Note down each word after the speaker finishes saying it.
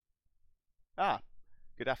Ah,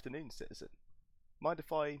 good afternoon, citizen. Mind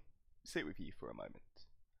if I sit with you for a moment?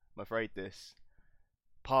 I'm afraid this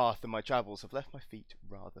path and my travels have left my feet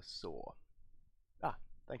rather sore. Ah,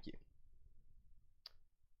 thank you.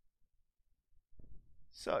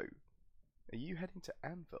 So, are you heading to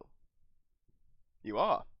Anvil? You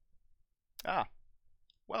are? Ah,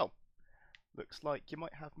 well, looks like you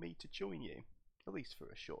might have me to join you, at least for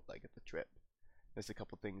a short leg of the trip. There's a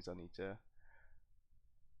couple things I need to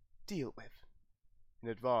deal with in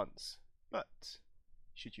advance, but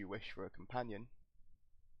should you wish for a companion,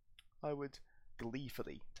 I would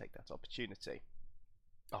gleefully take that opportunity.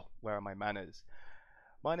 Oh, where are my manners?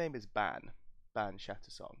 My name is Ban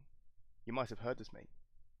Shattersong. You might have heard of me,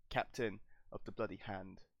 captain of the Bloody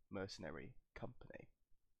Hand Mercenary Company.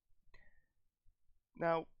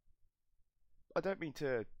 Now, I don't mean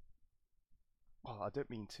to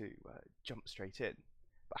jump straight in,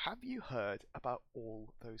 but have you heard about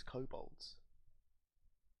all those kobolds?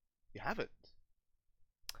 You haven't?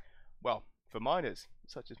 Well, for miners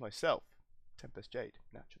such as myself, Tempest Jade,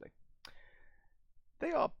 naturally,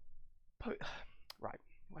 they are right.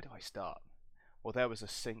 Where do I start? Well, there was a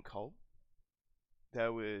sinkhole.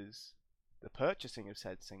 There was the purchasing of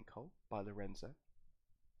said sinkhole by Lorenzo.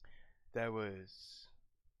 There was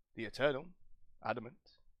the Eternal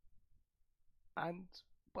Adamant, and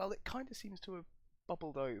well, it kind of seems to have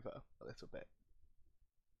bubbled over a little bit.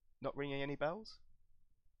 Not ringing any bells?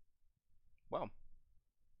 Well,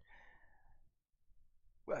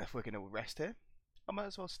 if we're going to rest here, I might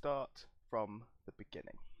as well start from the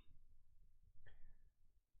beginning.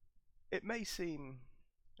 It may seem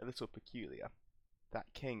a little peculiar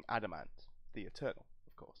that King Adamant, the Eternal,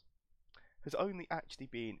 of course, has only actually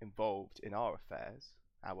been involved in our affairs,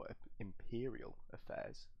 our imperial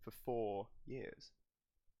affairs, for 4 years.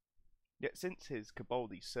 Yet since his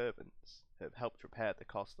koboldi servants have helped repair the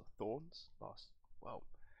Castle of Thorns last, well,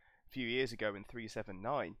 a few years ago in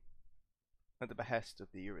 379, at the behest of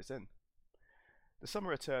the Urizen, the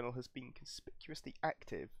Summer Eternal has been conspicuously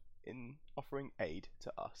active in offering aid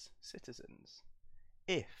to us citizens,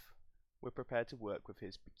 if we're prepared to work with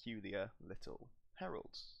his peculiar little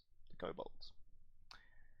heralds, the kobolds,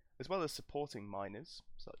 as well as supporting miners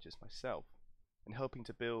such as myself and helping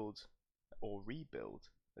to build or rebuild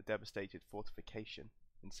a devastated fortification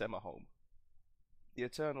in Semerholm. The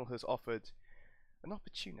Eternal has offered an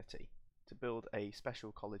opportunity to build a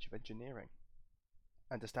special college of engineering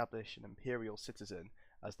and establish an imperial citizen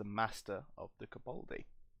as the master of the koboldi.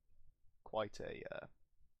 Quite a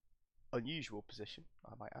unusual position,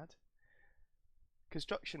 I might add.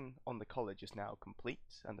 Construction on the college is now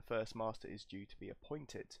complete, and the first master is due to be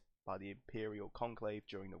appointed by the imperial conclave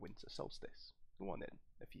during the winter solstice, the one in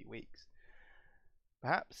a few weeks.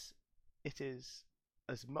 Perhaps it is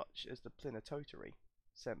as much as the plenitotory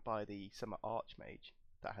sent by the summer archmage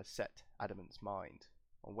that has set Adamant's mind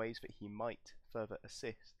on ways that he might further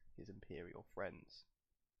assist his imperial friends.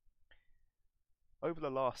 Over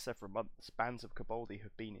the last several months, bands of koboldi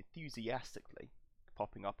have been enthusiastically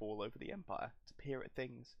popping up all over the Empire to peer at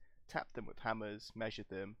things, tap them with hammers, measure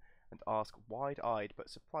them, and ask wide-eyed but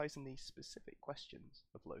surprisingly specific questions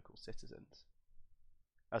of local citizens.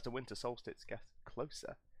 As the winter solstice gets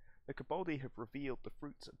closer, the koboldi have revealed the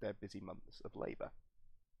fruits of their busy months of labour.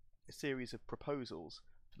 A series of proposals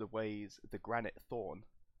for the ways the granite thorn,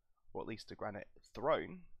 or at least the granite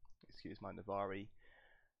throne, excuse my Navari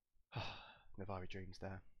dreams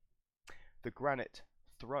there, the granite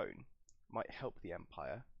throne might help the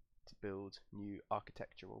Empire to build new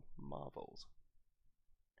architectural marvels.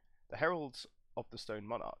 The Heralds of the Stone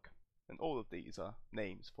Monarch, and all of these are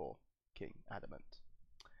names for King Adamant,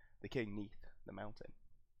 the king neath the mountain,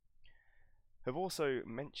 have also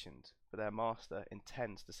mentioned that their master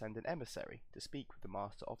intends to send an emissary to speak with the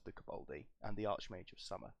master of the koboldi and the Archmage of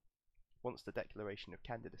Summer, once the declaration of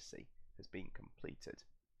candidacy has been completed.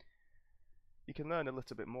 You can learn a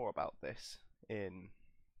little bit more about this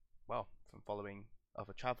from following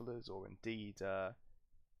other travellers, or indeed,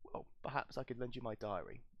 perhaps I could lend you my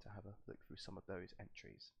diary to have a look through some of those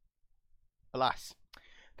entries. Alas,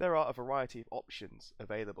 there are a variety of options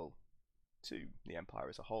available to the Empire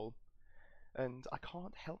as a whole, and I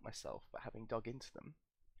can't help myself but having dug into them,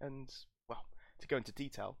 and, to go into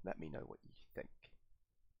detail, let me know what you think.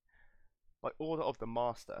 By order of the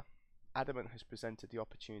Master, Adamant has presented the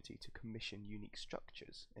opportunity to commission unique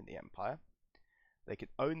structures in the Empire. They can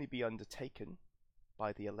only be undertaken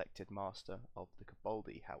by the elected Master of the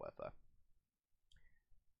koboldi, however.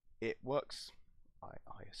 It works,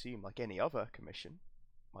 I assume, like any other commission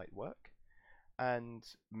might work, and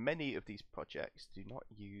many of these projects do not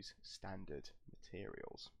use standard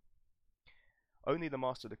materials. Only the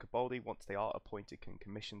Master of the Koboldi, once they are appointed, can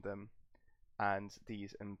commission them, and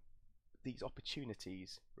these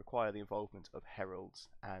opportunities require the involvement of heralds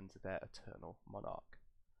and their eternal monarch.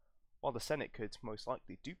 While the Senate could most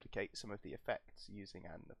likely duplicate some of the effects using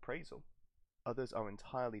an appraisal, others are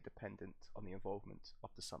entirely dependent on the involvement of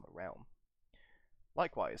the Summer Realm.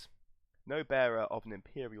 Likewise, no bearer of an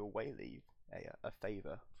imperial wayleave, a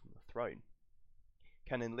favour from the throne,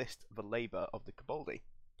 can enlist the labour of the Koboldi,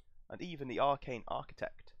 and even the Arcane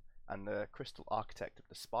Architect and the Crystal Architect of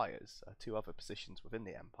the Spires, two other positions within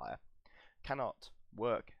the Empire, cannot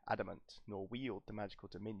work adamant nor wield the magical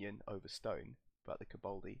dominion over stone that the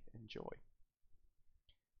Koboldi enjoy.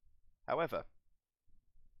 However,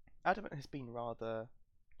 Adamant has been rather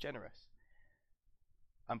generous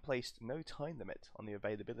and placed no time limit on the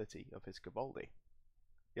availability of his Koboldi.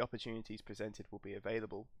 The opportunities presented will be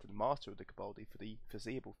available to the Master of the Koboldi for the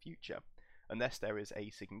foreseeable future, unless there is a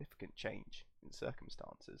significant change in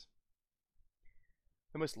circumstances.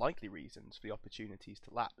 The most likely reasons for the opportunities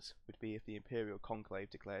to lapse would be if the Imperial Conclave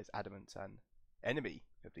declares Adamant an enemy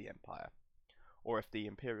of the Empire, or if the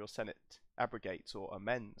Imperial Senate abrogates or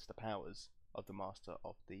amends the powers of the Master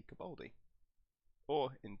of the Koboldi,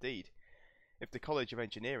 or, indeed, if the College of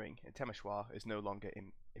Engineering in Temeshwar is no longer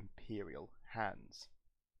in Imperial hands.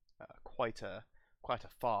 Quite a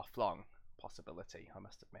far-flung possibility, I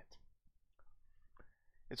must admit.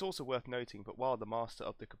 It's also worth noting that while the Master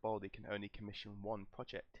of the Koboldi can only commission one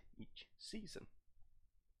project each season,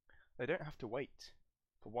 they don't have to wait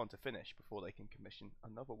for one to finish before they can commission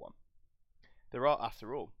another one. There are,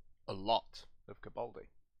 after all, a lot of Koboldi.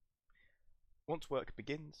 Once work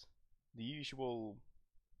begins, the usual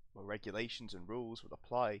regulations and rules will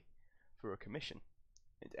apply for a commission,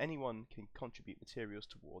 and anyone can contribute materials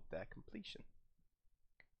toward their completion.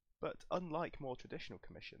 But unlike more traditional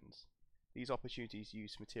commissions, these opportunities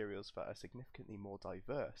use materials that are significantly more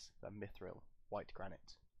diverse than mithril, white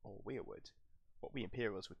granite, or weirwood, what we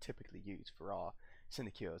Imperials would typically use for our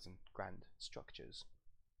sinecures and grand structures.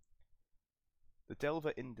 The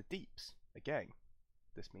Delver in the Deeps, again,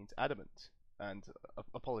 this means adamant, and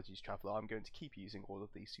apologies Traveller, I'm going to keep using all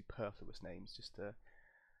of these superfluous names just to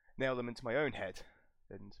nail them into my own head,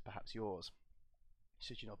 and perhaps yours,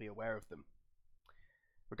 should you not be aware of them.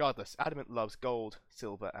 Regardless, Adamant loves gold,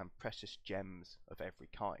 silver, and precious gems of every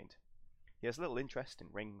kind. He has little interest in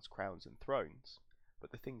rings, crowns, and thrones,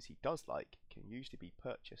 but the things he does like can usually be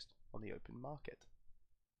purchased on the open market.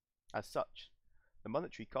 As such, the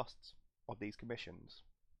monetary costs of these commissions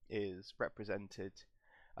is represented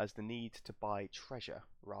as the need to buy treasure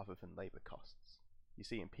rather than labour costs. You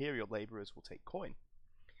see, Imperial labourers will take coin.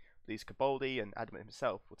 These Koboldi and Adamant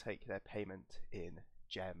himself will take their payment in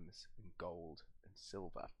gems and gold and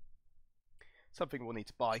silver. Something we'll need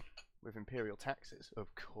to buy with Imperial taxes,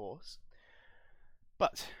 of course.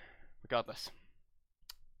 But, regardless,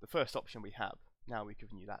 the first option we have, now we've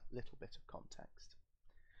given you that little bit of context.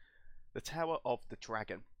 The Tower of the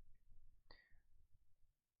Dragon.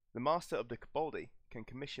 The Master of the Koboldi can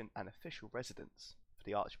commission an official residence for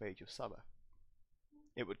the Archmage of Summer.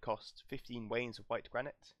 It would cost 15 wains of white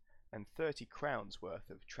granite and 30 crowns worth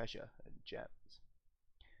of treasure and gems.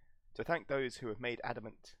 To thank those who have made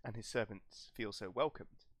Adamant and his servants feel so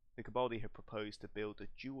welcomed, the Koboldi have proposed to build a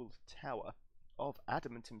jewelled tower of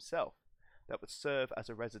Adamant himself that would serve as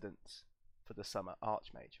a residence for the Summer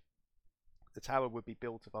Archmage. The tower would be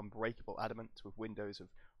built of unbreakable adamant with windows of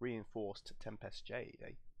reinforced Tempest Jade,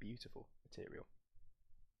 a beautiful material.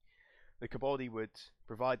 The Koboldi would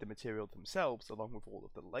provide the material themselves along with all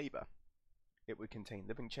of the labour. It would contain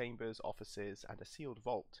living chambers, offices, and a sealed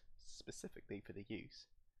vault specifically for the use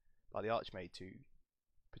by the Archmage to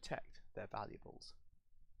protect their valuables.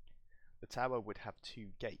 The tower would have 2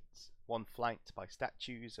 gates, one flanked by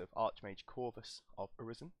statues of Archmage Corvus of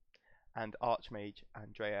Urizen and Archmage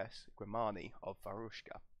Andreas Grimani of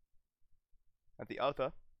Varushka, and the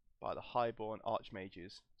other by the highborn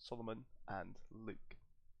Archmages Solomon and Luke.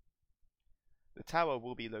 The tower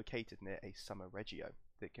will be located near a Summer Regio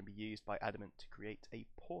that can be used by Adamant to create a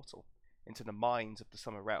portal into the mines of the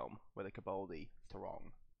Summer Realm where the Koboldi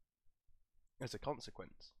throng. As a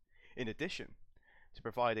consequence, in addition to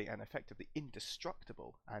providing an effectively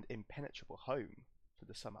indestructible and impenetrable home for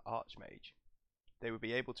the Summer Archmage, they would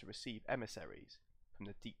be able to receive emissaries from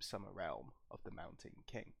the deep Summer Realm of the Mountain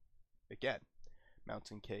King. Again,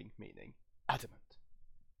 Mountain King meaning Adamant.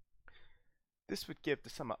 This would give the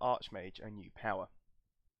Summer Archmage a new power.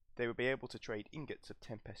 They would be able to trade ingots of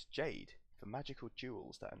Tempest Jade for magical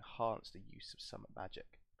jewels that enhance the use of summer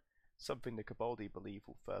magic, something the Koboldi believe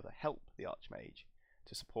will further help the Archmage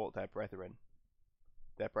to support their brethren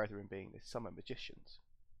being the Summer Magicians.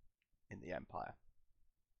 in the Empire.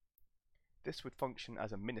 This would function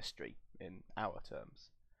as a ministry in our terms,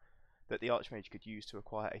 that the Archmage could use to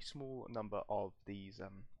acquire a small number of these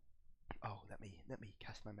let me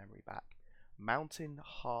cast my memory back. Mountain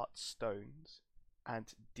Heart Stones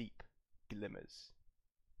and Deep Glimmers.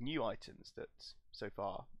 New items that, so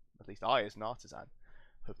far, at least I as an artisan,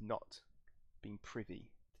 have not been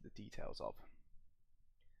privy to the details of.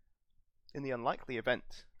 In the unlikely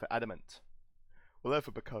event that Adamant will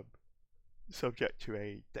ever become subject to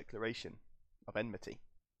a declaration of enmity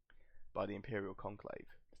by the Imperial Conclave,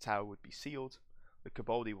 the tower would be sealed, the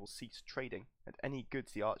koboldi will cease trading, and any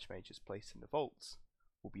goods the Archmage has placed in the vaults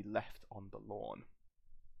will be left on the lawn.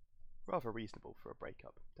 Rather reasonable for a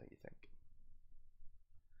breakup, don't you think?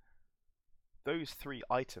 Those three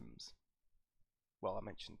items, well, I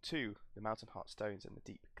mentioned two, the Mountain Heart Stones and the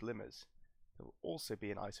Deep Glimmers. There will also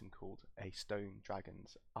be an item called a Stone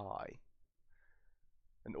Dragon's Eye.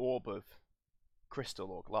 An orb of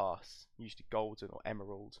crystal or glass, usually golden or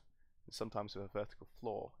emerald, and sometimes with a vertical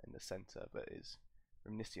floor in the centre that is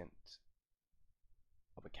reminiscent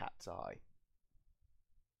of a cat's eye.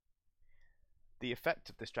 The effect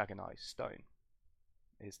of this Dragon Eye stone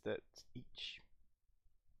is that each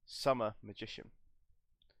summer magician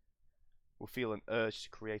will feel an urge to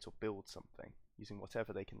create or build something using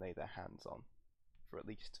whatever they can lay their hands on for at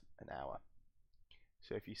least an hour.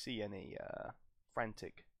 So if you see any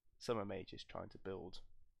frantic summer mages trying to build,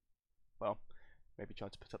 well, maybe trying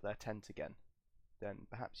to put up their tent again, then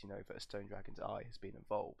perhaps you know that a Stone Dragon's Eye has been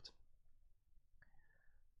involved.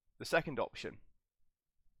 The second option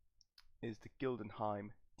is the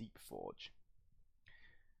Gildenheim Deep Forge.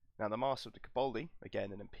 Now the Master of the Koboldi,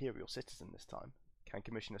 again an Imperial citizen this time, can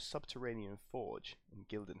commission a subterranean forge in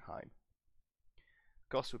Gildenheim.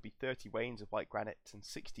 The cost would be 30 wains of white granite and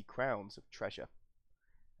 60 crowns of treasure,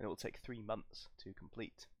 and it will take 3 months to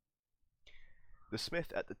complete. The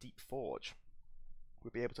smith at the Deep Forge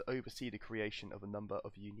would be able to oversee the creation of a number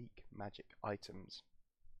of unique magic items,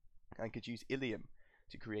 and could use Ilium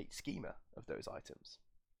to create schema of those items.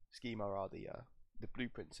 Schema are the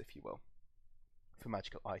blueprints, if you will, for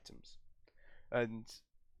magical items. And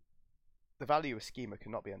the value of schema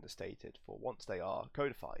cannot be understated, for once they are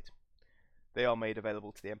codified, they are made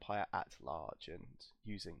available to the Empire at large, and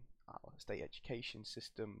using our state education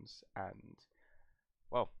systems and,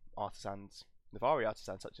 well, artisans, Navari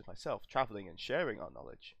artisans such as myself, travelling and sharing our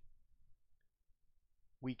knowledge,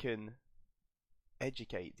 we can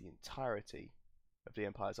educate the entirety of the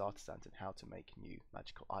Empire's artisans in how to make new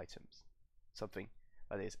magical items, something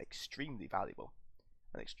that is extremely valuable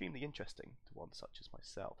and extremely interesting to one such as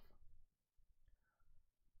myself.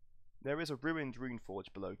 There is a ruined rune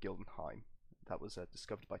forge below Gildenheim that was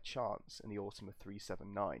discovered by chance in the autumn of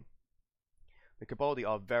 379. The koboldi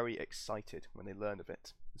are very excited when they learn of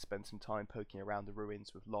it, and spend some time poking around the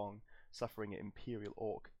ruins with long, suffering Imperial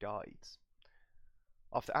Orc guides.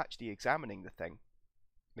 After actually examining the thing,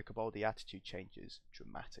 the koboldi attitude changes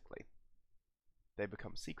dramatically. They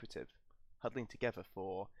become secretive, huddling together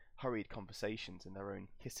for hurried conversations in their own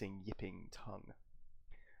hissing, yipping tongue,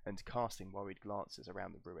 and casting worried glances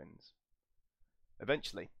around the ruins.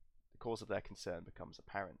 Eventually, the cause of their concern becomes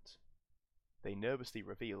apparent. They nervously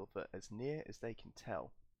reveal that, as near as they can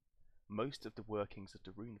tell, most of the workings of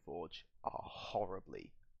the rune forge are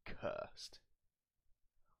horribly cursed.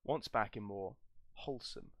 Once back in more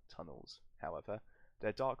wholesome tunnels, however,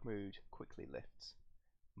 their dark mood quickly lifts,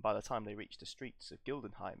 and by the time they reach the streets of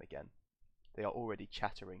Gildenheim again, they are already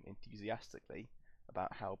chattering enthusiastically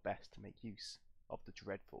about how best to make use of the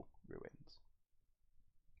dreadful ruins.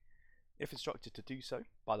 If instructed to do so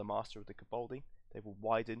by the Master of the Koboldi, they will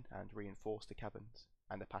widen and reinforce the caverns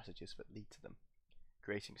and the passages that lead to them,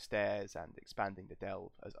 creating stairs and expanding the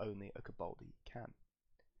delve as only a koboldi can.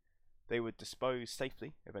 They would dispose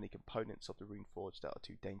safely of any components of the rune forge that are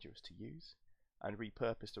too dangerous to use, and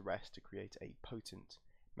repurpose the rest to create a potent,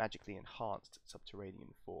 magically enhanced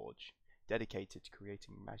subterranean forge dedicated to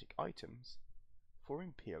creating magic items for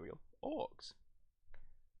Imperial Orcs.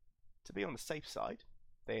 To be on the safe side,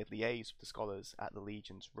 they had liaised with the scholars at the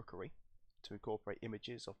Legion's rookery to incorporate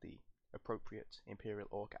images of the appropriate Imperial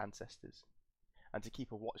Orc ancestors, and to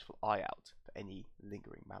keep a watchful eye out for any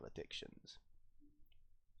lingering maledictions.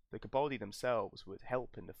 The koboldi themselves would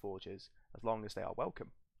help in the forges as long as they are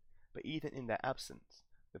welcome, but even in their absence,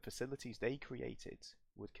 the facilities they created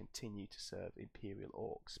would continue to serve Imperial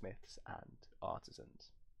Orc smiths and artisans.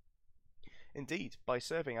 Indeed, by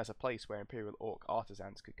serving as a place where Imperial Orc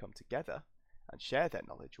artisans could come together and share their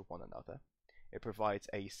knowledge with one another, it provides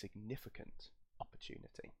a significant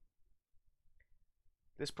opportunity.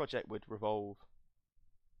 This project would revolve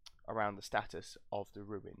around the status of the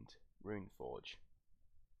ruined Runeforge,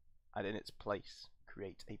 and in its place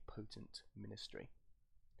create a potent ministry.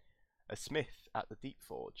 A smith at the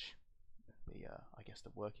Deepforge, I guess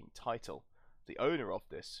the working title, the owner of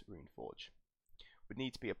this Runeforge, would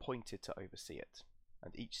need to be appointed to oversee it,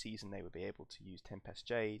 and each season they would be able to use Tempest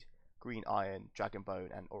Jade, Green Iron,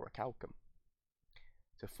 Dragonbone, and Orichalcum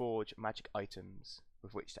to forge magic items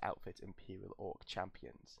with which to outfit Imperial Orc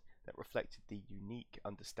champions that reflected the unique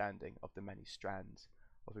understanding of the many strands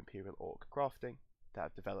of Imperial Orc crafting that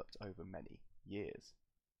have developed over many years.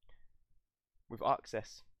 With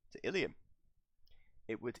access to Ilium,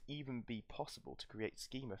 it would even be possible to create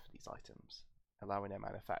schema for these items, allowing their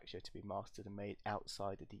manufacture to be mastered and made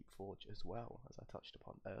outside the Deep Forge as well, as I touched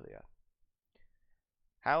upon earlier.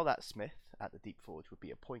 How that smith at the Deep Forge would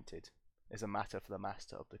be appointed is a matter for the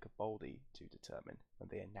master of the koboldi to determine when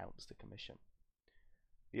they announce the commission.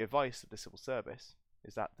 The advice of the civil service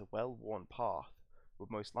is that the well-worn path would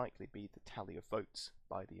most likely be the tally of votes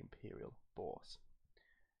by the Imperial Boars.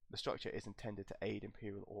 The structure is intended to aid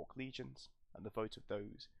Imperial Orc legions, and the vote of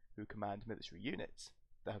those who command military units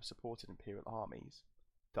that have supported Imperial armies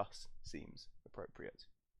thus seems appropriate.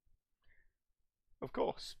 Of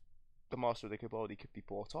course, the Master of the Koboldi could be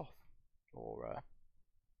bought off, or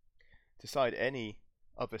decide any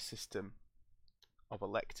other system of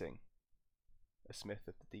electing a smith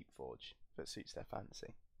of the Deep Forge that suits their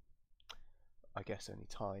fancy. I guess only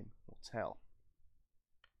time will tell.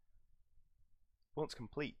 Once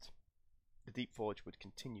complete, the Deep Forge would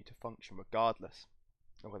continue to function regardless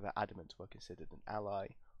of whether Adamant were considered an ally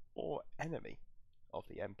or enemy of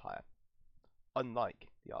the Empire, unlike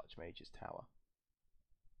the Archmage's Tower.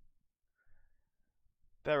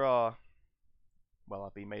 There are, well,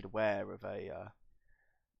 I've been made aware of a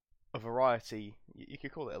variety, you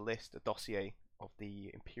could call it a list, a dossier of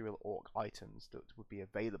the Imperial Orc items that would be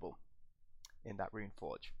available in that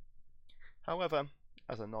Runeforge. However,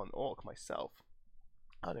 as a non-orc myself,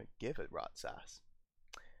 I don't give a rat's ass.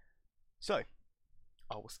 So,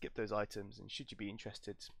 I will skip those items, and should you be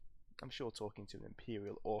interested, I'm sure talking to an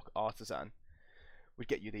Imperial Orc artisan would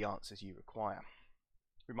get you the answers you require.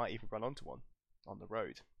 We might even run onto one on the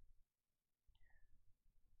road.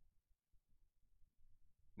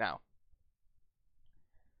 Now,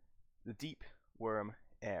 the Deep Worm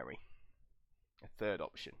Airy, a third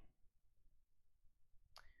option.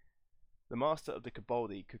 The Master of the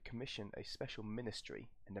Koboldi could commission a special ministry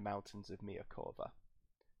in the mountains of Miakorva,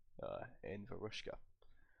 in Varushka,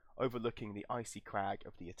 overlooking the icy crag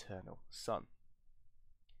of the Eternal Sun.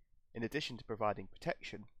 In addition to providing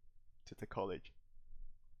protection to the college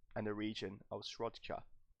and the region of Srodka,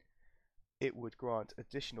 it would grant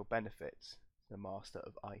additional benefits to the Master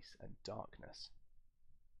of Ice and Darkness.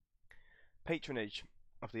 Patronage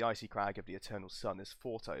of the icy crag of the Eternal Sun is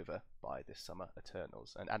fought over by the Summer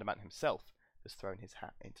Eternals, and Adamant himself has thrown his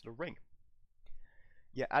hat into the ring.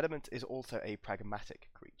 Yet Adamant is also a pragmatic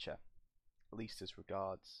creature, at least as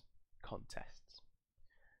regards contests,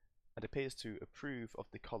 and appears to approve of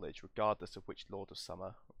the college regardless of which Lord of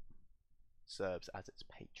Summer serves as its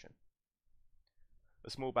patron.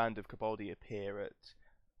 A small band of koboldi appear at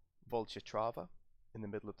Volchetrava in the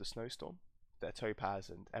middle of the snowstorm, their topaz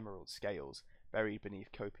and emerald scales buried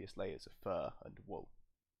beneath copious layers of fur and wool.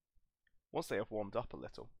 Once they have warmed up a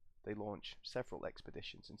little, they launch several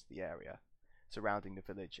expeditions into the area surrounding the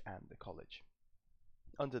village and the college,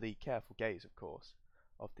 under the careful gaze, of course,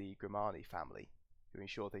 of the Grimani family, who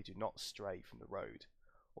ensure they do not stray from the road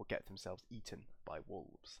or get themselves eaten by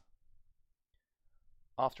wolves.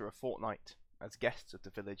 After a fortnight as guests of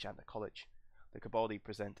the village and the college, the koboldi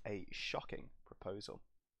present a shocking proposal.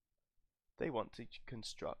 They want to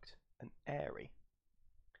construct an eyrie,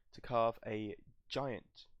 to carve a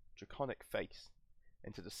giant draconic face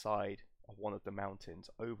into the side of one of the mountains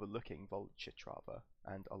overlooking Volchetrava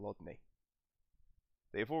and Olodny.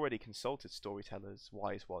 They have already consulted storytellers,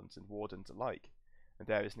 wise ones, and wardens alike, and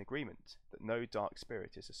there is an agreement that no dark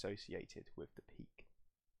spirit is associated with the peak.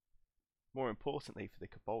 More importantly for the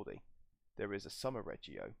koboldi, there is a summer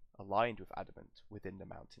regio aligned with Adamant within the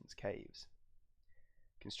mountain's caves.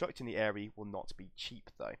 Constructing the eyrie will not be cheap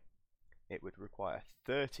though. It would require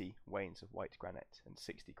 30 wains of white granite and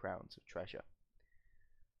 60 crowns of treasure.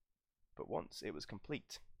 But once it was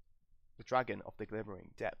complete, the dragon of the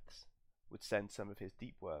glimmering depths would send some of his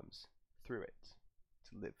deep worms through it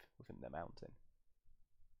to live within the mountain.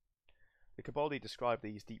 The koboldi describe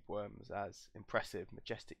these deep worms as impressive,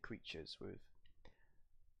 majestic creatures with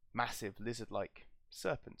massive lizard-like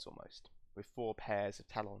serpents almost, with 4 pairs of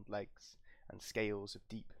taloned legs and scales of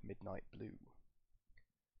deep midnight blue.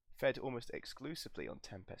 Fed almost exclusively on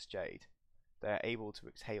Tempest Jade, they are able to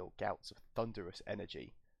exhale gouts of thunderous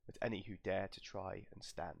energy at any who dare to try and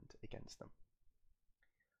stand against them.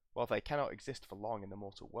 While they cannot exist for long in the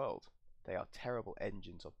mortal world, they are terrible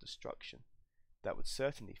engines of destruction that would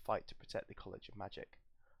certainly fight to protect the College of Magic,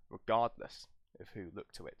 regardless of who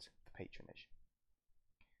looked to it for patronage.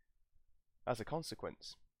 As a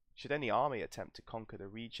consequence, should any army attempt to conquer the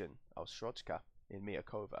region of Srodka in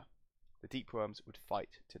Miakova, the deep worms would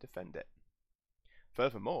fight to defend it.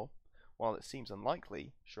 Furthermore, while it seems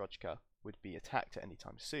unlikely Srodka would be attacked at any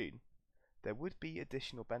time soon, there would be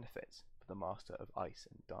additional benefits for the Master of Ice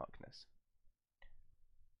and Darkness,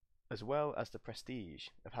 as well as the prestige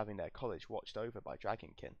of having their college watched over by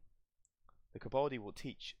Dragonkin. The koboldi will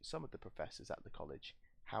teach some of the professors at the college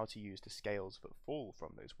how to use the scales that fall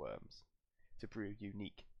from those worms to brew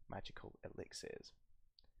unique magical elixirs.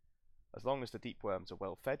 As long as the deep worms are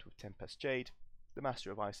well fed with Tempest Jade, the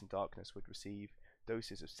Master of Ice and Darkness would receive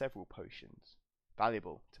doses of several potions,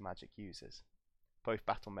 valuable to magic users, both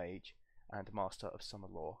Battle Mage and Master of Summer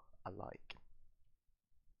Lore alike.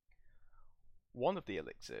 One of the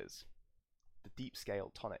elixirs, the Deep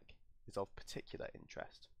Scale Tonic, is of particular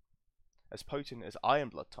interest. As potent as Iron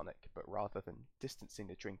Blood Tonic, but rather than distancing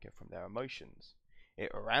the drinker from their emotions,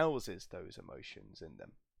 it arouses those emotions in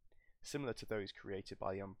them, similar to those created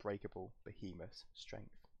by the Unbreakable Behemoth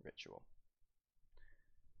Strength ritual.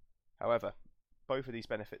 However, both of these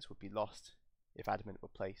benefits would be lost if Adamant were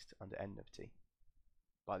placed under enmity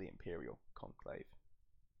by the Imperial Conclave.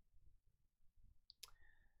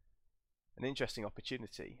 An interesting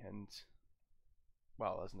opportunity, and,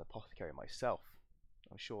 well, as an apothecary myself,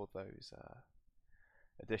 I'm sure those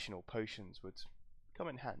additional potions would come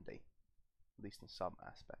in handy, at least in some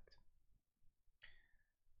aspect.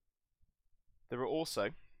 There are also,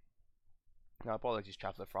 now apologies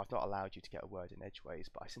Traveller, for I've not allowed you to get a word in edgeways,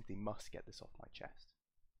 but I simply must get this off my chest.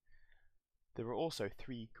 There are also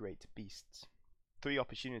 3 great beasts, 3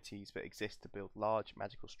 opportunities that exist to build large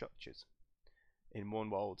magical structures, in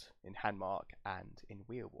Mournwald, in Handmark, and in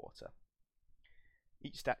Weirwater.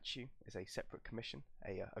 Each statue is a separate commission,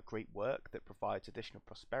 a great work that provides additional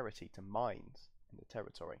prosperity to mines in the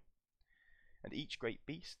territory. And each great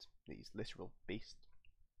beast, these literal beasts,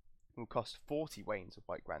 will cost 40 wains of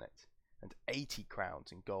white granite and 80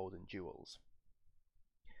 crowns in gold and jewels.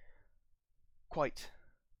 Quite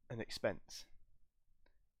an expense.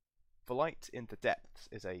 For Light in the Depths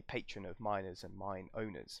is a patron of miners and mine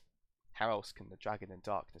owners. How else can the Dragon in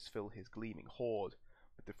Darkness fill his gleaming hoard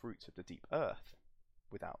with the fruits of the deep earth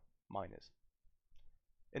without miners?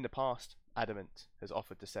 In the past, Adamant has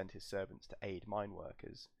offered to send his servants to aid mine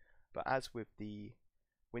workers, but as with the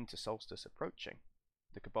winter solstice approaching,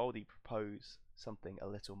 the koboldi propose something a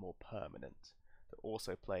little more permanent that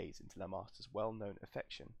also plays into their master's well-known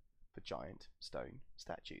affection for giant stone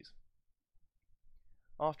statues.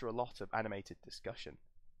 After a lot of animated discussion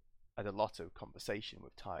and a lot of conversation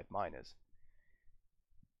with tired miners,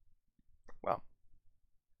 well,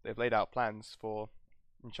 they've laid out plans for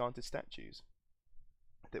enchanted statues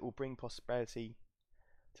that will bring prosperity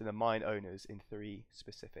to the mine owners in 3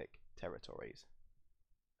 specific territories.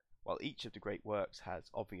 While each of the great works has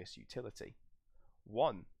obvious utility,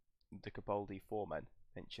 one, the koboldi foreman,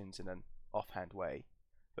 mentions in an offhand way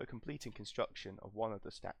that completing construction of one of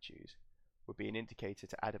the statues would be an indicator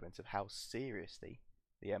to Adamant of how seriously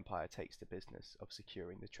the Empire takes the business of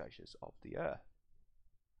securing the treasures of the earth.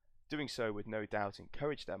 Doing so would no doubt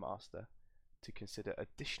encourage their master to consider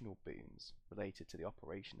additional boons related to the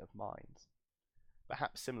operation of mines,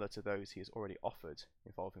 perhaps similar to those he has already offered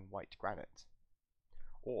involving white granite,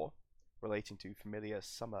 or relating to familiar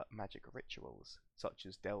summer magic rituals such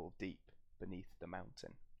as delve deep beneath the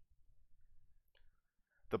mountain.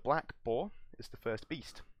 The Black Boar is the first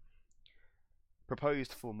beast.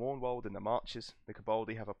 Proposed for Mournwald in the Marches, the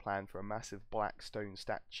koboldi have a plan for a massive black stone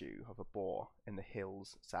statue of a boar in the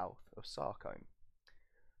hills south of Sarcombe.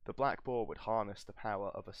 The Black Boar would harness the power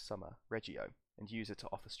of a summer regio and use it to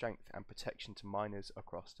offer strength and protection to miners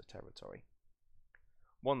across the territory.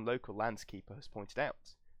 One local landskeeper has pointed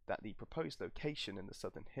out that the proposed location in the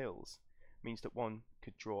southern hills means that one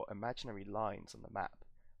could draw imaginary lines on the map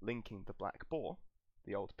linking the Black Boar,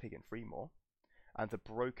 the old pig in Freemore, and the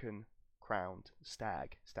broken crowned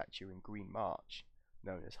stag statue in Green March,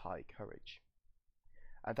 known as High Courage,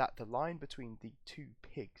 and that the line between the 2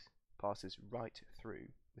 pigs passes right through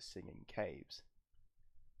the Singing Caves.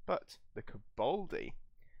 But the koboldi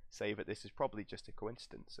say that this is probably just a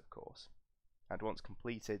coincidence, of course, and once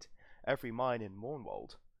completed, every mine in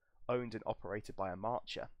Mournwald, owned and operated by a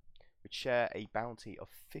marcher, would share a bounty of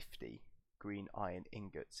 50 green iron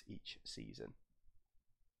ingots each season.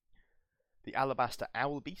 The Alabaster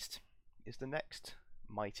Owl Beast is the next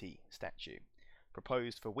mighty statue,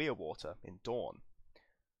 proposed for Weirwater in Dawn.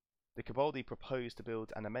 The koboldi proposed to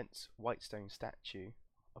build an immense white stone statue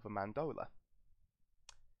of a mandola,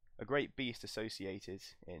 a great beast associated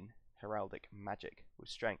in heraldic magic with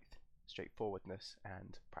strength, straightforwardness,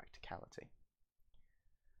 and practicality.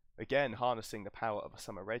 Again, harnessing the power of a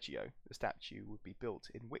summer regio, the statue would be built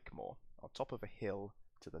in Wickmore, on top of a hill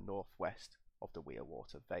to the northwest of the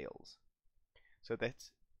Weirwater Vales, so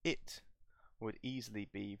that it would easily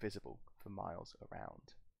be visible for miles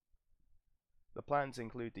around. The plans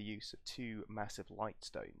include the use of 2 massive light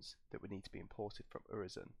stones that would need to be imported from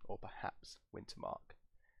Urizen or perhaps Wintermark,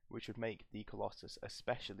 which would make the Colossus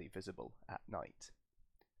especially visible at night.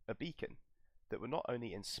 A beacon that would not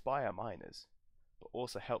only inspire miners, but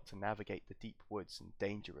also help to navigate the deep woods and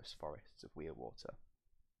dangerous forests of Weirwater.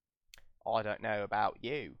 "I don't know about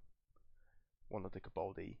you," one of the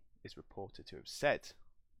koboldi is reported to have said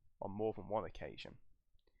on more than one occasion,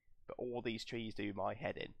 "but all these trees do my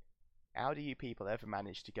head in. How do you people ever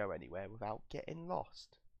manage to go anywhere without getting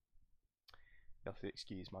lost?" You'll have to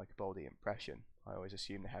excuse my koboldi impression. I always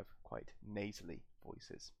assume they have quite nasally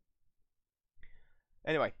voices.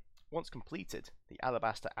 Anyway, once completed, the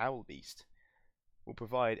Alabaster Owl Beast will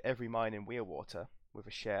provide every mine in Weirwater with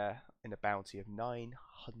a share in a bounty of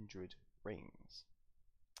 900 rings,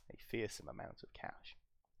 a fearsome amount of cash,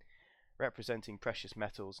 representing precious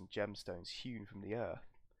metals and gemstones hewn from the earth,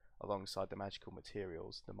 alongside the magical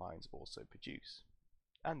materials the mines also produce,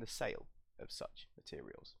 and the sale of such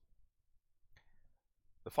materials.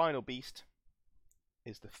 The final beast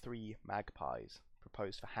is the 3 magpies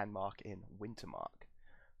proposed for Handmark in Wintermark.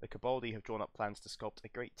 The koboldi have drawn up plans to sculpt a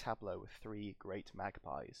great tableau with 3 great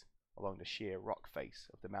magpies along the sheer rock face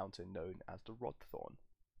of the mountain known as the Rodthorn.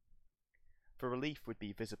 For relief would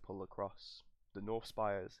be visible across the north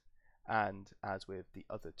spires, and, as with the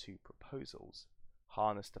other 2 proposals,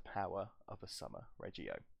 harness the power of a summer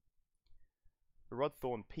regio. The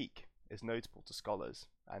Rodthorn Peak is notable to scholars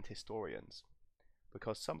and historians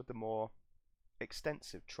because some of the more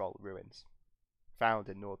extensive troll ruins found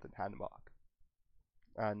in northern Handmark,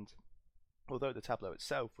 and although the tableau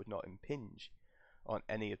itself would not impinge on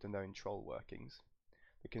any of the known troll workings,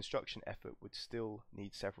 the construction effort would still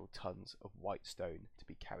need several tons of white stone to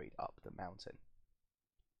be carried up the mountain.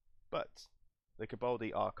 But the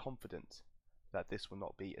koboldi are confident that this will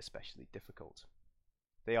not be especially difficult.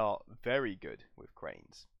 They are very good with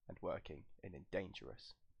cranes and working in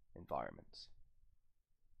dangerous environments.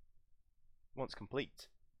 Once complete,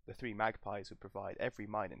 the 3 magpies would provide every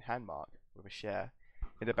mine in Handmark with a share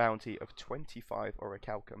in a bounty of 25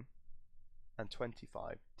 orichalcum and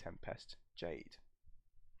 25 Tempest Jade.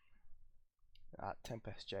 That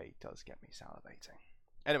Tempest Jade does get me salivating.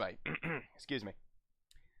 Anyway, excuse me.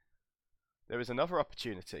 There is another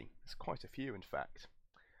opportunity, there's quite a few in fact,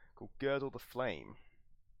 called Girdle the Flame,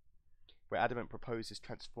 where Adamant proposes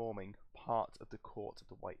transforming part of the Court of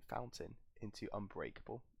the White Fountain into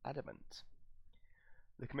unbreakable adamant.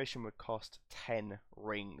 The commission would cost 10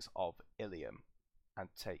 rings of Ilium and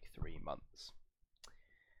take 3 months.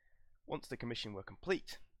 Once the commission were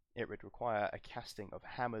complete, it would require a casting of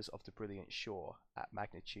Hammers of the Brilliant Shore at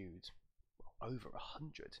magnitude over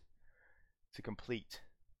 100 to complete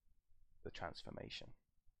the transformation.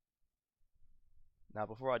 Now,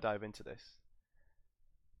 before I dive into this,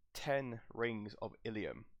 10 rings of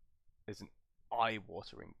Ilium is an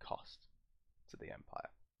eye-watering cost to the Empire.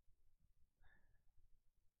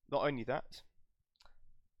 Not only that,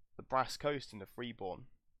 the Brass Coast in the Freeborn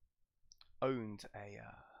owned a,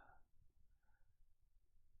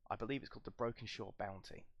 I believe it's called the Broken Shore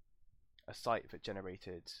Bounty, a site that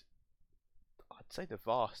generated, I'd say, the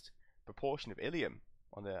vast proportion of Ilium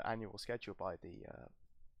on the annual schedule by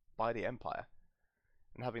the Empire.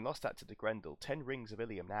 And having lost that to the Grendel, 10 rings of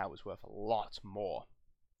Ilium now is worth a lot more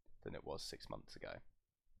than it was 6 months ago.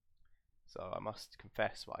 So I must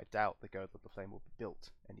confess that I doubt the Girdle of the Flame will be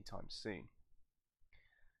built anytime soon.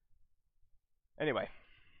 Anyway,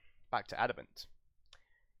 back to Adamant.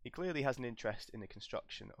 He clearly has an interest in the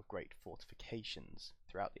construction of great fortifications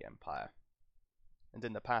throughout the Empire, and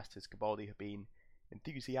in the past his koboldi have been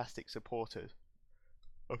enthusiastic supporters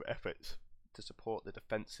of efforts to support the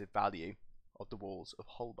defensive value of the walls of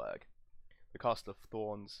Holberg, the Castle of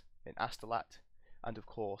Thorns in Astolat, and of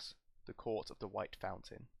course the Court of the White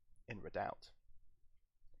Fountain in Redoubt.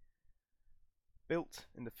 Built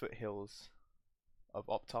in the foothills of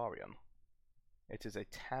Optarion, it is a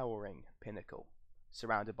towering pinnacle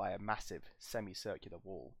surrounded by a massive semicircular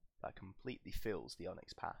wall that completely fills the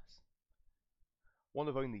Onyx Pass. One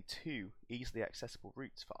of only 2 easily accessible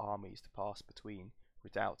routes for armies to pass between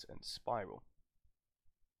Redoubt and Spiral.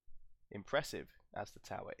 Impressive as the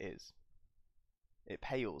tower is, it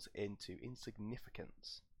pales into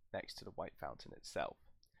insignificance next to the White Fountain itself,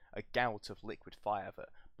 a gout of liquid fire that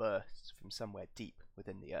bursts from somewhere deep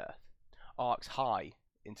within the earth, arcs high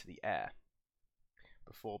into the air,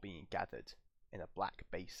 before being gathered in a black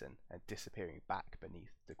basin and disappearing back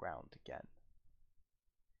beneath the ground again.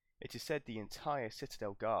 It is said the entire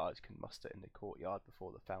Citadel Guard can muster in the courtyard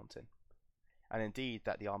before the fountain, and indeed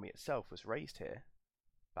that the army itself was raised here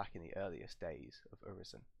back in the earliest days of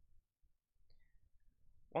Urizen.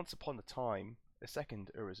 Once upon a time, a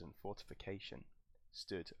second Urizen fortification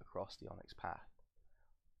stood across the Onyx Path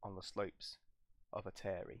on the slopes of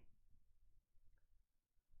Ateri.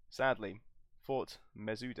 Sadly, Fort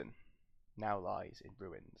Mezuden now lies in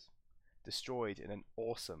ruins, destroyed in an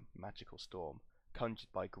awesome magical storm conjured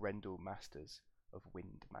by Grendel masters of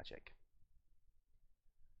wind magic.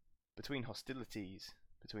 Between hostilities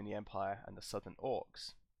between the Empire and the Southern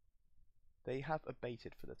Orcs, they have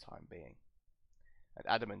abated for the time being, and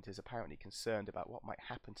Adamant is apparently concerned about what might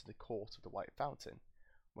happen to the court of the White Fountain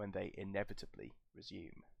when they inevitably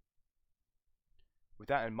resume. With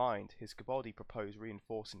that in mind, his koboldi propose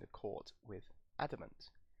reinforcing the court with adamant,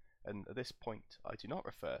 and at this point I do not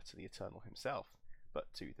refer to the Eternal himself, but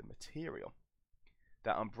to the material,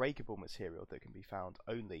 that unbreakable material that can be found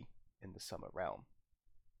only in the Summer Realm.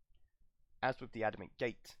 As with the Adamant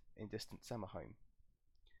Gate in distant Summerhome,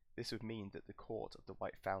 this would mean that the court of the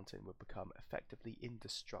White Fountain would become effectively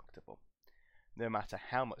indestructible, no matter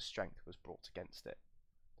how much strength was brought against it.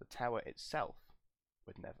 The tower itself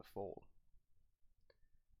would never fall.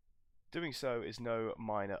 Doing so is no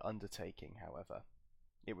minor undertaking, however.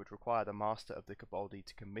 It would require the master of the koboldi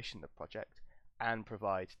to commission the project and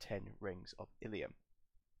provide 10 rings of Ilium.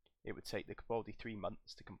 It would take the koboldi 3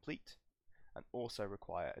 months to complete, and also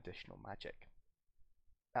require additional magic.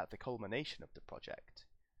 At the culmination of the project,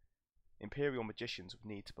 Imperial magicians would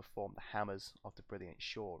need to perform the Hammers of the Brilliant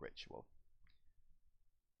Shore ritual.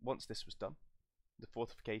 Once this was done, the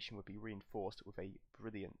fortification would be reinforced with a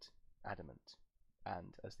brilliant adamant,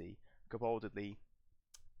 and as the koboldi,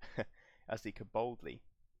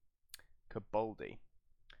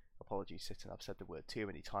 apologies Sitten, I've said the word too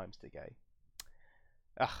many times today.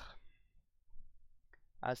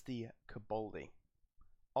 As the koboldi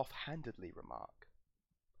offhandedly remark,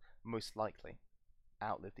 most likely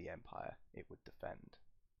outlive the Empire it would defend.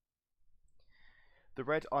 The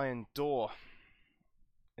Red Iron Door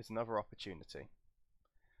is another opportunity.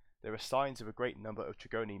 There are signs of a great number of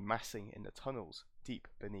trogoni massing in the tunnels deep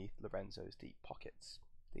beneath Lorenzo's deep pockets,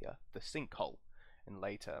 the sinkhole in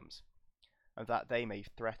lay terms, and that they may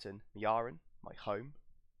threaten Miaren, my home,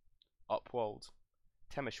 Upwold,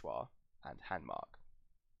 Temeshwar, and Hanmark.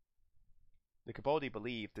 The koboldi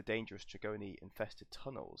believe the dangerous trogoni-infested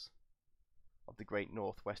tunnels of the great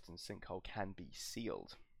northwestern sinkhole can be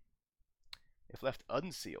sealed. If left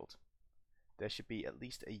unsealed, there should be at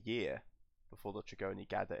least a year before the trogoni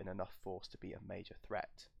gather in enough force to be a major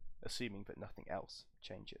threat, assuming that nothing else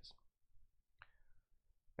changes.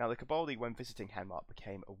 Now, the koboldi, when visiting Hanmark,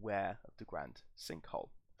 became aware of the grand sinkhole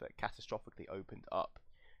that catastrophically opened up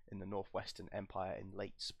in the northwestern empire in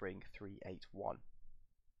late spring 381.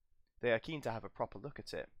 They are keen to have a proper look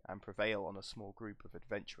at it and prevail on a small group of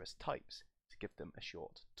adventurous types to give them a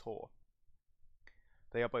short tour.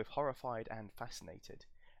 They are both horrified and fascinated,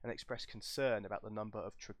 and express concern about the number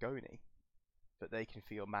of trogoni that they can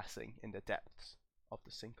feel massing in the depths of the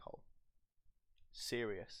sinkhole.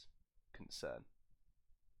 Serious concern.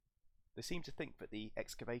 They seem to think that the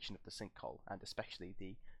excavation of the sinkhole, and especially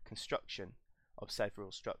the construction of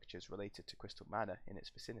several structures related to Crystal Manor in its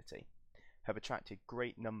vicinity, have attracted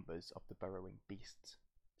great numbers of the burrowing beasts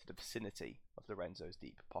to the vicinity of Lorenzo's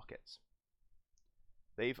deep pockets.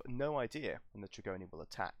 They've no idea when the trogoni will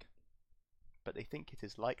attack, but they think it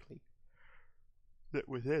is likely that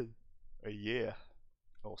within a year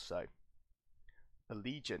or so, a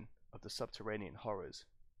legion of the subterranean horrors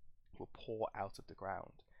will pour out of the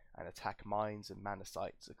ground and attack mines and manor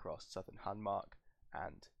sites across southern Hanmark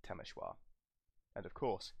and Temeshwar, and of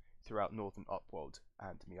course throughout northern Upwold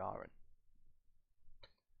and Miaren.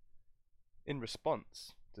 In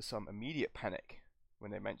response to some immediate panic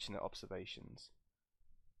when they mention their observations,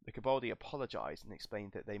 the koboldi apologized and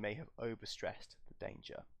explained that they may have overstressed the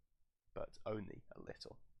danger, but only a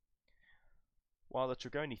little. While the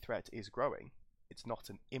trogoni threat is growing, it's not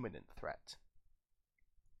an imminent threat.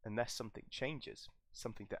 Unless something changes,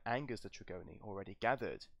 something that angers the trogoni already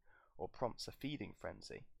gathered, or prompts a feeding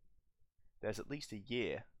frenzy, there's at least a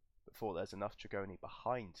year before there's enough trogoni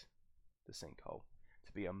behind the sinkhole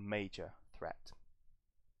to be a major threat.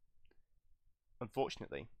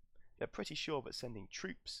 Unfortunately, they're pretty sure that sending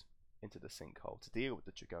troops into the sinkhole to deal with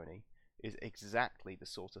the trogoni is exactly the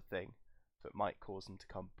sort of thing that might cause them to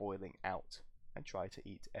come boiling out and try to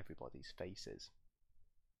eat everybody's faces.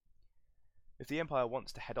 If the Empire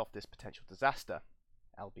wants to head off this potential disaster,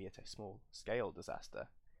 albeit a small-scale disaster,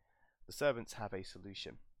 the servants have a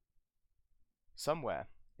solution. Somewhere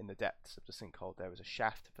in the depths of the sinkhole there is a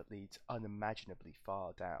shaft that leads unimaginably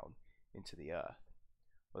far down into the earth,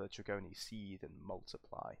 where the trogoni seed and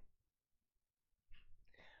multiply.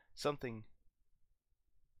 Something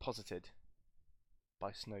posited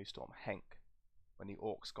by Snowstorm Henk when the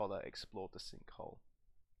Orc Scholar explored the sinkhole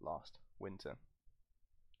last winter.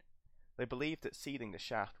 They believe that sealing the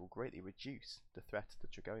shaft will greatly reduce the threat to the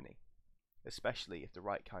trogoni, especially if the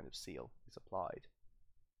right kind of seal is applied.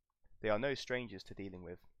 They are no strangers to dealing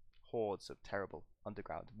with hordes of terrible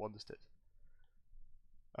underground monsters.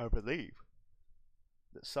 I believe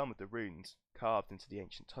that some of the runes carved into the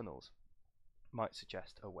ancient tunnels might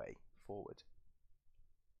suggest a way forward.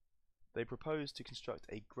 They propose to construct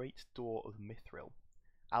a great door of mithril,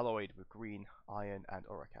 alloyed with green, iron, and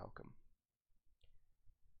orichalcum.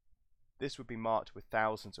 This would be marked with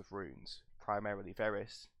thousands of runes, primarily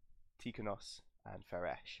Veris, Tikonos, and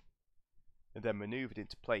Feresh, and then manoeuvred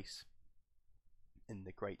into place in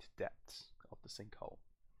the great depths of the sinkhole.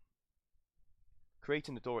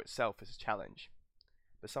 Creating the door itself is a challenge,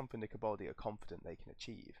 but something the koboldi are confident they can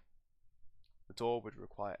achieve. The door would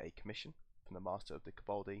require a commission from the master of the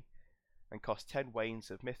koboldi and cost 10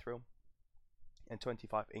 wains of mithril and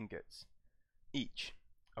 25 ingots, each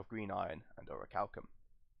of green iron and orichalcum,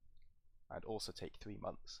 and also take 3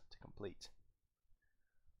 months to complete.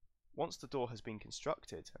 Once the door has been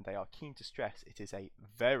constructed, and they are keen to stress it is a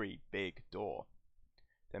very big door,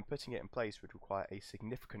 then putting it in place would require a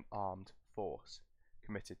significant armed force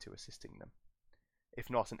committed to assisting them. If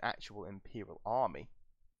not an actual imperial army,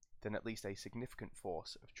 then at least a significant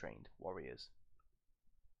force of trained warriors.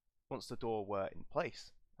 Once the door were in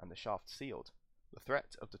place and the shaft sealed, the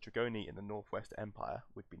threat of the trogoni in the Northwest Empire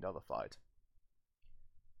would be nullified.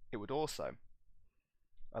 It would also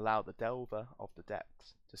allow the Delver of the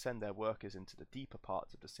Depths to send their workers into the deeper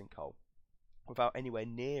parts of the sinkhole without anywhere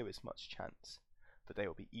near as much chance that they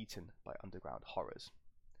will be eaten by underground horrors,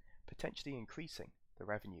 potentially increasing the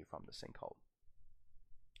revenue from the sinkhole.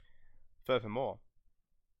 Furthermore,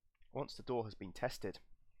 once the door has been tested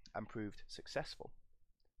and proved successful,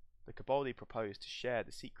 the koboldi proposed to share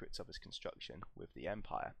the secrets of its construction with the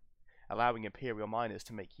Empire, allowing Imperial miners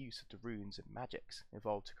to make use of the runes and magics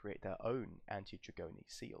involved to create their own anti-trogoni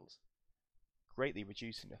seals, greatly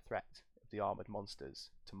reducing the threat of the armoured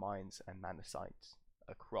monsters to mines and mana sites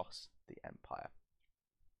across the Empire.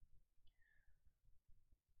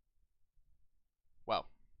 Well,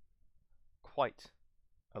 quite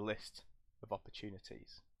a list of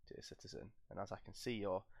opportunities, dear citizen, and as I can see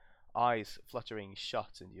your eyes fluttering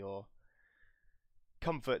shut and your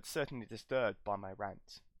comfort certainly disturbed by my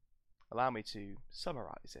rant, allow me to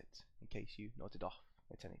summarise it in case you nodded off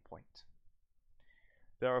at any point.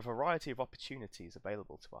 There are a variety of opportunities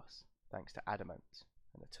available to us thanks to Adamant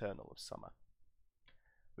and Eternal of Summer.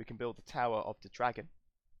 We can build the Tower of the Dragon,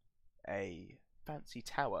 a fancy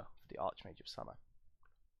tower for the Archmage of Summer.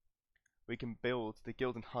 We can build the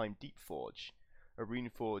Gildenheim Deep Forge, a rune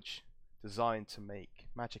forge designed to make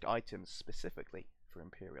magic items specifically for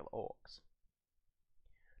Imperial Orcs.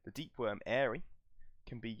 The Deepworm Eyrie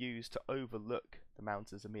can be used to overlook the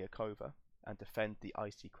mountains of Miakova and defend the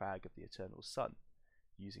icy crag of the Eternal Sun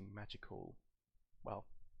using magical, well,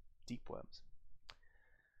 deep worms.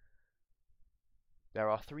 There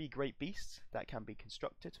are 3 great beasts that can be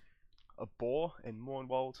constructed: a boar in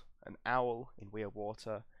Mournwald, an owl in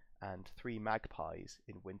Weirwater, and 3 magpies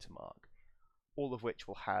in Wintermark, all of which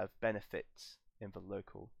will have benefits in the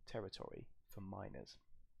local territory for miners.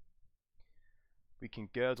 We can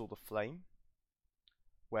girdle the flame,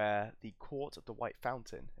 where the Court of the White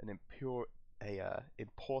Fountain, an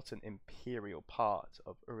important imperial part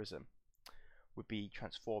of Urizen, would be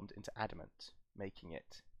transformed into adamant, making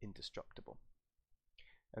it indestructible.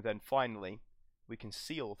 And then finally, we can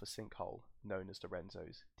seal the sinkhole known as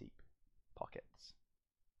Lorenzo's Deep Pockets.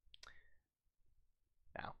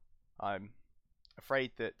 Now, I'm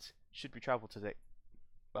afraid that should we travel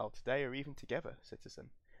today or even together,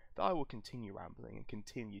 citizen, that I will continue rambling and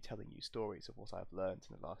continue telling you stories of what I've learned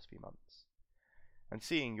in the last few months. And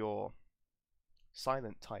seeing your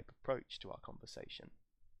silent type approach to our conversation,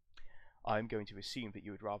 I'm going to assume that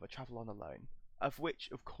you would rather travel on alone, of which,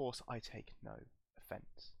 of course, I take no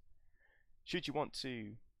offence. Should you want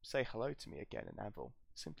to say hello to me again in Anvil,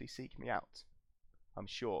 simply seek me out. I'm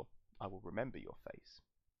sure I will remember your face.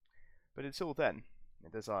 But until then,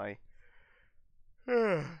 and as I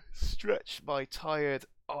stretch my tired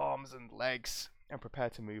arms and legs and prepare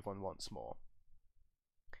to move on once more.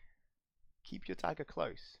 Keep your dagger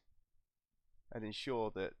close and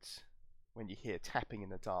ensure that when you hear tapping in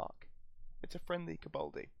the dark, it's a friendly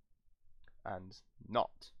koboldi and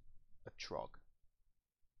not a trog.